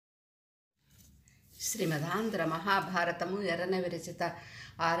శ్రీమదాంధ్ర మహాభారతము ఎర్రన విరచిత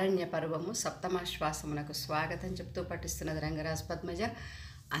ఆరణ్య పర్వము సప్తమాశ్వాసమునకు స్వాగతం చెప్తూ పఠిస్తున్నది రంగరాజు పద్మజ.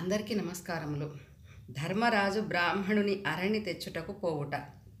 అందరికీ నమస్కారములు. ధర్మరాజు బ్రాహ్మణుని అరణి తెచ్చుటకు పోవుట.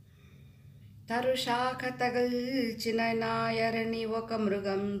 తరుశాఖ తగల్చిన నాయరణి ఒక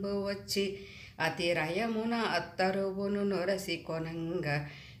మృగంబు వచ్చి అతి రయమున అత్తరువును నొరసి కొనంగ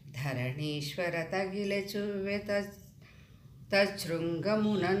ధరణీశ్వర తగిలె చువ్వె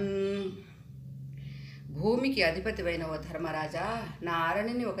తశృంగమునన్. భూమికి అధిపతివైన ఓ ధర్మరాజా, నా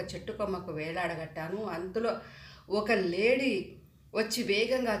అరణిని ఒక చెట్టు కొమ్మకు వేలాడగట్టాను. అందులో ఒక లేడి వచ్చి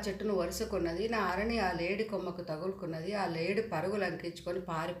వేగంగా చెట్టును వరుసుకున్నది. నా అరణి ఆ లేడి కొమ్మకు తగులుకున్నది. ఆ లేడి పరుగులు అంకించుకొని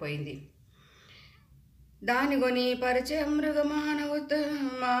పారిపోయింది. దానిగొని పరిచయ మృగమాన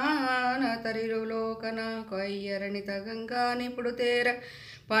తరిలోకన కొయ్యరణి తగంగా నిపుడు తేర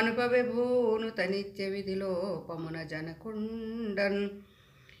పనుపవె భూను తనిత్య విధిలోపమున జనకుండన్.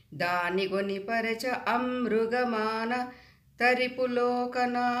 దానిగొని పరచ అమృగమాన తరిపులోక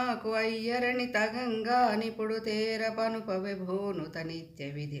నాకు అయ్యరణి తగంగా నిపుడు తేర పనుపవె భూను తనిత్య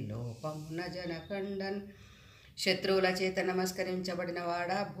విధి లోపమున జనకండన్. శత్రువుల చేత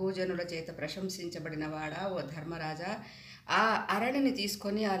నమస్కరించబడినవాడా, భూజనుల చేత ప్రశంసించబడినవాడా ఓ ధర్మరాజా, ఆ అరణిని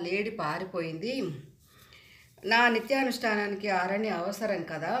తీసుకొని ఆ లేడి పారిపోయింది. నా నిత్యానుష్ఠానానికి ఆ అరణ్య అవసరం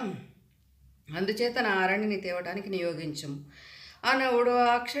కదా, అందుచేత నా అరణిని తేవటానికి నియోగించుము. అనవుడు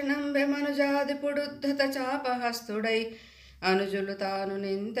ఆ క్షణం బెమనుజాదిపుడుద్ధత చాపహస్తుడై అనుజులు తాను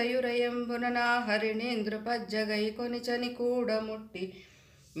నింతయురయంబున నా హరిణేంద్రుపజ్జగై కొనిచని కూడా ముట్టి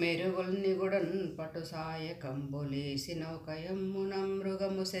మెరుగుల్నిగుడన్ పటు సాయ కంబులేసి నౌకయమ్మున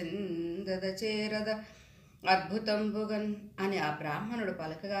మృగము సెందద చేరద అద్భుతంబుగన్ అని ఆ బ్రాహ్మణుడు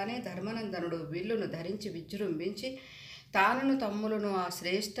పలకగానే ధర్మనందనుడు విల్లును ధరించి విజృంభించి తానును తమ్ములను ఆ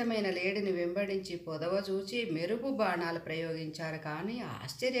శ్రేష్టమైన లేడిని వెంబడించి పొదవచూచి మెరుపు బాణాలు ప్రయోగించారు. కానీ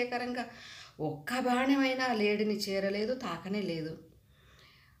ఆశ్చర్యకరంగా ఒక్క బాణమైనా లేడిని చేరలేదు, తాకనే లేదు.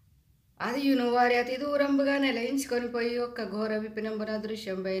 అదియును వారి అతి దూరంబుగా నిలయించుకొని పోయి ఒక్క ఘోర విపినంబున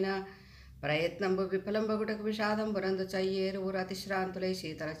దృశ్యంపైన ప్రయత్నంబు విఫలంబగుటకు విషాదంబునందు చయ్యేరువురు అతిశ్రాంతులై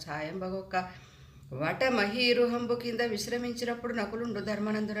శీతల ఛాయంబగొక్క వట మహీరుహంబు కింద విశ్రమించినప్పుడు నకులుండు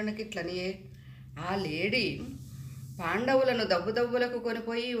ధర్మనందునకిట్లనియే ఆ లేడి పాండవులను దబ్బుదబ్బులకు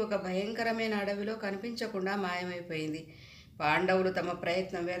కొనిపోయి ఒక భయంకరమైన అడవిలో కనిపించకుండా మాయమైపోయింది. పాండవులు తమ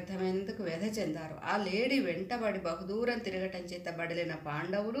ప్రయత్నం వ్యర్థమైనందుకు వ్యధ చెందారు. ఆ లేడి వెంటబడి బహుదూరం తిరగటం చేత బడిలిన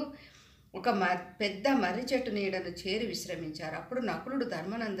పాండవులు ఒక పెద్ద మర్రి చెట్టు నీడను చేరి విశ్రమించారు. అప్పుడు నకులుడు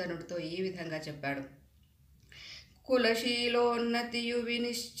ధర్మనందనుడితో ఈ విధంగా చెప్పాడు. కులశీలోన్నతియు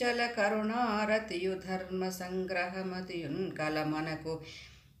వినిశ్చల కరుణారతియు ధర్మ సంగ్రహమతియున్ కల మనకు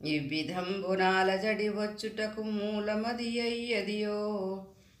ఈ విధంబునాల జడి వచ్చుటకు మూలమది అయ్యదియో.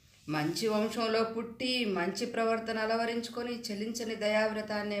 మంచి వంశంలో పుట్టి మంచి ప్రవర్తన అలవరించుకొని చెలించని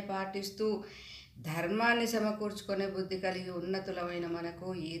దయావ్రతాన్నే పాటిస్తూ ధర్మాన్ని సమకూర్చుకునే బుద్ధి కలిగి ఉన్నతులమైన మనకు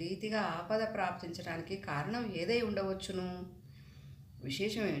ఈ రీతిగా ఆపద ప్రాప్తించడానికి కారణం ఏదై ఉండవచ్చును?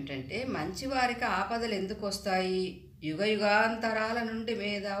 విశేషం ఏమిటంటే, మంచివారికి ఆపదలు ఎందుకు వస్తాయి? యుగ యుగాంతరాల నుండి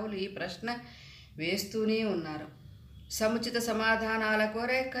మేధావులు ఈ ప్రశ్న వేస్తూనే ఉన్నారు. సముచిత సమాధానాల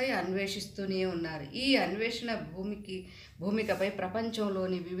కొరకై అన్వేషిస్తూనే ఉన్నారు. ఈ అన్వేషణ భూమికపై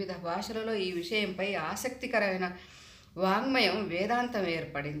ప్రపంచంలోని వివిధ భాషలలో ఈ విషయంపై ఆసక్తికరమైన వాంగ్మయం వేదాంతం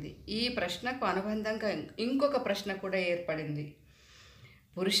ఏర్పడింది. ఈ ప్రశ్నకు అనుబంధంగా ఇంకొక ప్రశ్న కూడా ఏర్పడింది.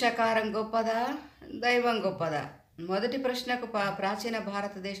 పురుషకారం గొప్పదా, దైవం గొప్పదా? మొదటి ప్రశ్నకు ప్రాచీన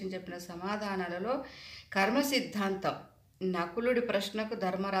భారతదేశం చెప్పిన సమాధానాలలో కర్మ సిద్ధాంతం, నకులుడి ప్రశ్నకు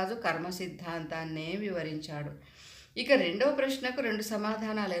ధర్మరాజు కర్మ సిద్ధాంతాన్నే వివరించాడు. ఇక రెండవ ప్రశ్నకు రెండు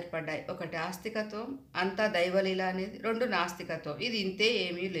సమాధానాలు ఏర్పడ్డాయి. ఒకటి ఆస్తికత్వం, అంతా దైవలీల అనేది. రెండు నాస్తికత్వం, ఇది ఇంతే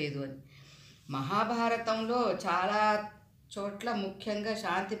ఏమీ లేదు అని. మహాభారతంలో చాలా చోట్ల, ముఖ్యంగా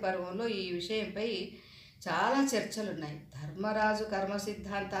శాంతి పర్వంలో ఈ విషయంపై చాలా చర్చలున్నాయి. ధర్మరాజు కర్మ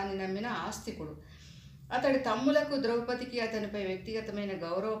సిద్ధాంతాన్ని నమ్మిన ఆస్తికుడు. అతడి తమ్ములకు ద్రౌపదికి అతనిపై వ్యక్తిగతమైన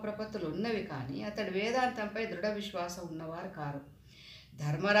గౌరవ ప్రపత్తులు ఉన్నవి, కానీ అతడి వేదాంతంపై దృఢ విశ్వాసం ఉన్నవారు కారు.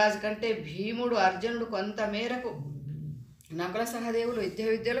 ధర్మరాజు కంటే భీముడు, అర్జునుడు కొంతమేరకు, నకుల సహదేవులు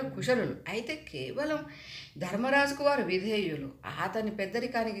విద్యలో కుశలులు. అయితే కేవలం ధర్మరాజుకు వారు విధేయులు. అతని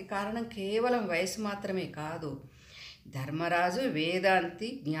పెద్దరికానికి కారణం కేవలం వయసు మాత్రమే కాదు. ధర్మరాజు వేదాంతి,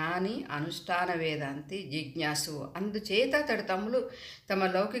 జ్ఞాని, అనుష్ఠాన వేదాంతి, జిజ్ఞాసు. అందుచేత అతడి తమ్ములు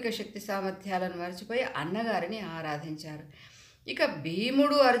తమ లౌకిక శక్తి సామర్థ్యాలను మర్చిపోయి అన్నగారిని ఆరాధించారు. ఇక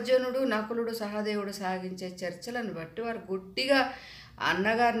భీముడు, అర్జునుడు, నకులుడు, సహదేవుడు సాగించే చర్చలను బట్టి వారు గుడ్డిగా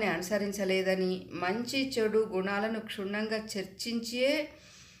అన్నగారిని అనుసరించలేదని, మంచి చెడు గుణాలను క్షుణ్ణంగా చర్చించే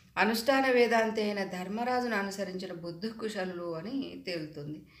అనుష్ఠాన వేదాంతి అయిన ధర్మరాజును అనుసరించిన బుద్ధికుశలులు అని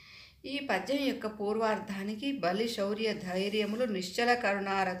తేలుతుంది. ఈ పద్యం యొక్క పూర్వార్థానికి బలి శౌర్య ధైర్యములు నిశ్చల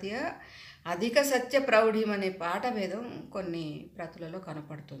కరుణారతియ అధిక సత్య ప్రౌఢిం అనే పాట భేదం కొన్ని ప్రతులలో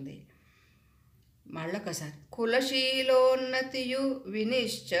కనపడుతుంది. మళ్ళొకసారి. కులశీలోన్నతియు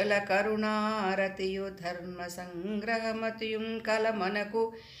వినిశ్చల కరుణారతియు ధర్మ సంగ్రహమతియుం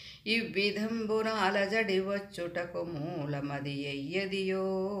కలమనకు ఇవ్విధంబున అలజడి వచ్చుటకు మూలమది ఎయ్యదియో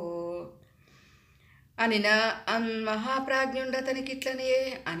అనిన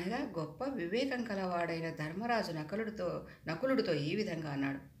మహాప్రాజ్ఞుండతనికిట్లనే అనగా గొప్ప వివేకం కలవాడైన ధర్మరాజు నకులుడితో ఈ విధంగా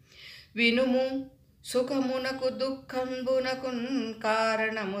అన్నాడు. వినుము, సుఖమునకు దుఃఖంబునకు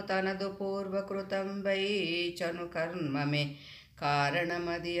కారణము తనదు పూర్వకృతంబై చను కర్మమే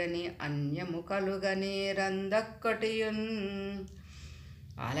కారణమది అని అన్యము కలుగనే రందక్కటియున్.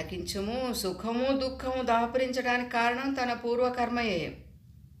 ఆలకించుము, సుఖము దుఃఖము దాపురించడానికి కారణం తన పూర్వకర్మయే.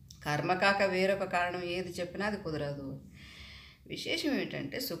 కర్మ కాక వేరొక కారణం ఏది చెప్పినా అది కుదరదు. విశేషం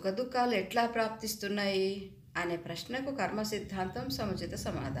ఏమిటంటే సుఖదుఖాలు ఎట్లా ప్రాప్తిస్తున్నాయి అనే ప్రశ్నకు కర్మ సిద్ధాంతం సముచిత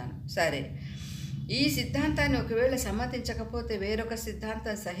సమాధానం. సరే, ఈ సిద్ధాంతాన్ని ఒకవేళ సమ్మతించకపోతే వేరొక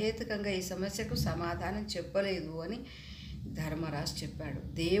సిద్ధాంతం సహేతుకంగా ఈ సమస్యకు సమాధానం చెప్పలేదు అని ధర్మరాజు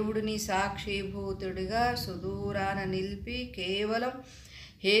చెప్పాడు. దేవుడిని సాక్షిభూతుడిగా సుదూరాన నిలిపి కేవలం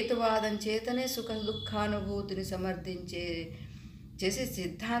హేతువాదం చేతనే సుఖ దుఃఖానుభూతిని చేసే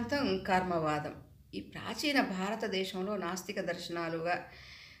సిద్ధాంతం కర్మవాదం. ఈ ప్రాచీన భారతదేశంలో నాస్తిక దర్శనాలుగా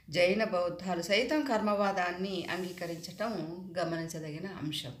జైన బౌద్ధాలు సైతం కర్మవాదాన్ని అంగీకరించటం గమనించదగిన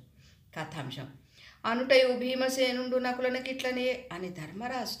అంశం, కథాంశం. అనుటయు భీమసేనుండు నకులనకిట్లనే అని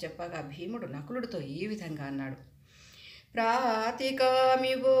ధర్మరాజు చెప్పగా భీముడు నకులుడితో ఈ విధంగా అన్నాడు.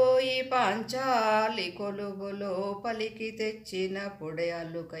 ప్రాతికామిబోయి పాంచాలి కొలుబులో పలికి తెచ్చిన పొడే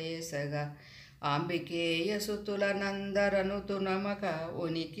అల్లుకయేసగా అంబికేయ సుతుల నందరను తునమక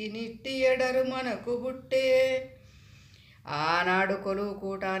ఉనికి నిట్టి ఎడరు మనకు బుట్టే. ఆనాడు కొలువు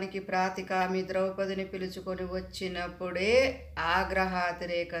కూటానికి ప్రాతికామి ద్రౌపదిని పిలుచుకొని వచ్చినప్పుడే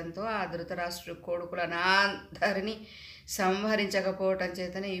ఆగ్రహాతిరేకంతో ఆ ధృతరాష్ట్ర కొడుకులనందరినీ సంహరించకపోవటం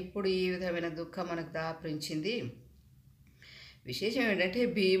చేతనే ఇప్పుడు ఈ విధమైన దుఃఖం మనకు దాపురించింది. విశేషం ఏంటంటే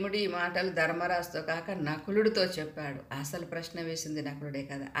భీముడి ఈ మాటలు ధర్మరాజుతో కాక నకులుడితో చెప్పాడు. అసలు ప్రశ్న వేసింది నకులుడే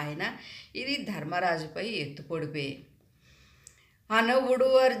కదా. ఆయన ఇది ధర్మరాజుపై ఎత్తుపొడిపే.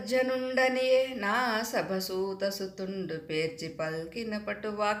 అనవుడు అర్జనుండనియే నా సభసూత సుతుండు పేర్చి పల్కిన పటు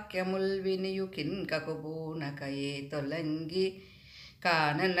వాక్యముల్ వినియు కిన్కకు బూనకయే తొలంగి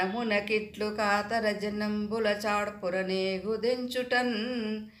కాననమునకిట్లు కాతరజనంబుల చాడ్పురనేగు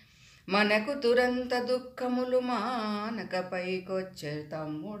దెంచుటన్ మనకు తురంత దుఃఖములు మానక పైకొచ్చే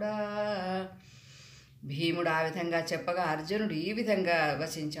తమ్ముడా. భీముడు ఆ విధంగా చెప్పగా అర్జునుడు ఈ విధంగా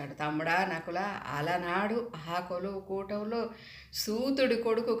వసించాడు. తమ్ముడా నకుల, అలనాడు ఆ కొలువు కూటంలో సూతుడి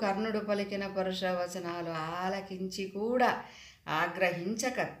కొడుకు కర్ణుడు పలికిన పరుష వచనాలు ఆలకించి కూడా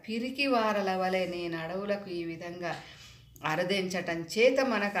ఆగ్రహించక పిరికి వారల వలె నేను అడవులకు ఈ విధంగా అరదించటం చేత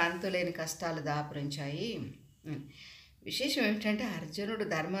మనకు అంతులేని కష్టాలు దాపురించాయి. విశేషం ఏమిటంటే అర్జునుడు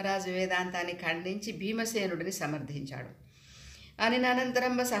ధర్మరాజు వేదాంతాన్ని ఖండించి భీమసేనుడిని సమర్థించాడు.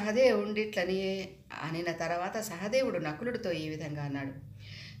 అనంతరం సహదేవుండిట్లని అనిన తర్వాత సహదేవుడు నకులుడితో ఈ విధంగా అన్నాడు.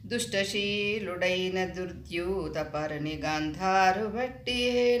 దుష్టశీలుడైన దుర్ద్యూత పరుని గాంధారు బట్టి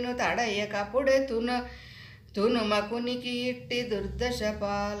హేను తడయకపుడే తునుమకునికి ఇట్టి దుర్దశ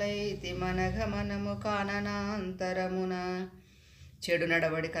పాలైతి మనగమనము కాననాంతరమున. చెడు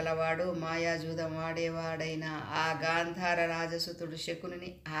నడవడి కలవాడు మాయాజూదం వాడేవాడైన ఆ గాంధార రాజసుతుడు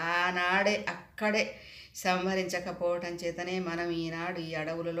శకుని ఆనాడే అక్కడే సంహరించకపోవటం చేతనే మనం ఈనాడు ఈ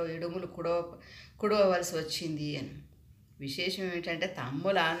అడవులలో ఇడుములు కుడవవలసి వచ్చింది అని. విశేషం ఏమిటంటే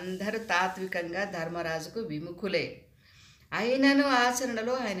తమ్ములు అందరూ తాత్వికంగా ధర్మరాజుకు విముఖులే, అయినను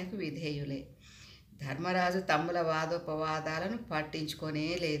ఆచరణలో ఆయనకు విధేయులే. ధర్మరాజు తమ్ముల వాదోపవాదాలను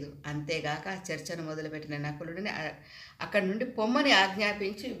పట్టించుకొనే లేదు. అంతేగాక చర్చను మొదలుపెట్టిన నకులుడిని అక్కడి నుండి పొమ్మని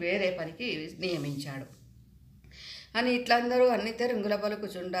ఆజ్ఞాపించి వేరే పనికి నియమించాడు. అని ఇట్లందరూ అన్ని తెరుంగుల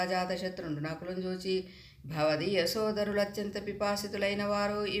పలుకుచుండా జాతశత్రుండు నకులను చూచి భవదీయ సోదరులు అత్యంత పిపాసితులైన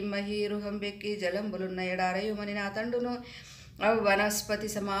వారు ఇమ్మహీరుహం బెక్కి జలంబులున్న ఎడారయుమని నా తండును వనస్పతి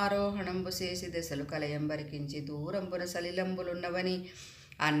సమారోహణంబు చేసి దశలు కలయంబరికించి దూరంబున సలిలంబులున్నవని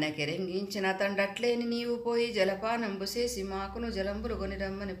అన్నకెరెంగించిన తండట్లేని నీవు పోయి జలపానంబు చేసి మాకును జలంబులు కొని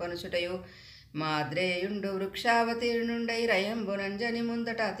రమ్మని పనుచుటయు మాద్రేయుండు వృక్షావతీర్ణుండై రయంబునంజని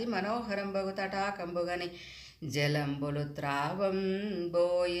ముందట అతి మనోహరం బగు తటాకంబుగని జలంబులు త్రావం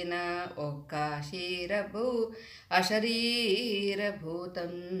బోయిన ఒక్క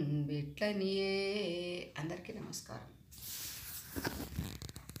అశరీరభూతం విట్లనియే. అందరికీ నమస్కారం.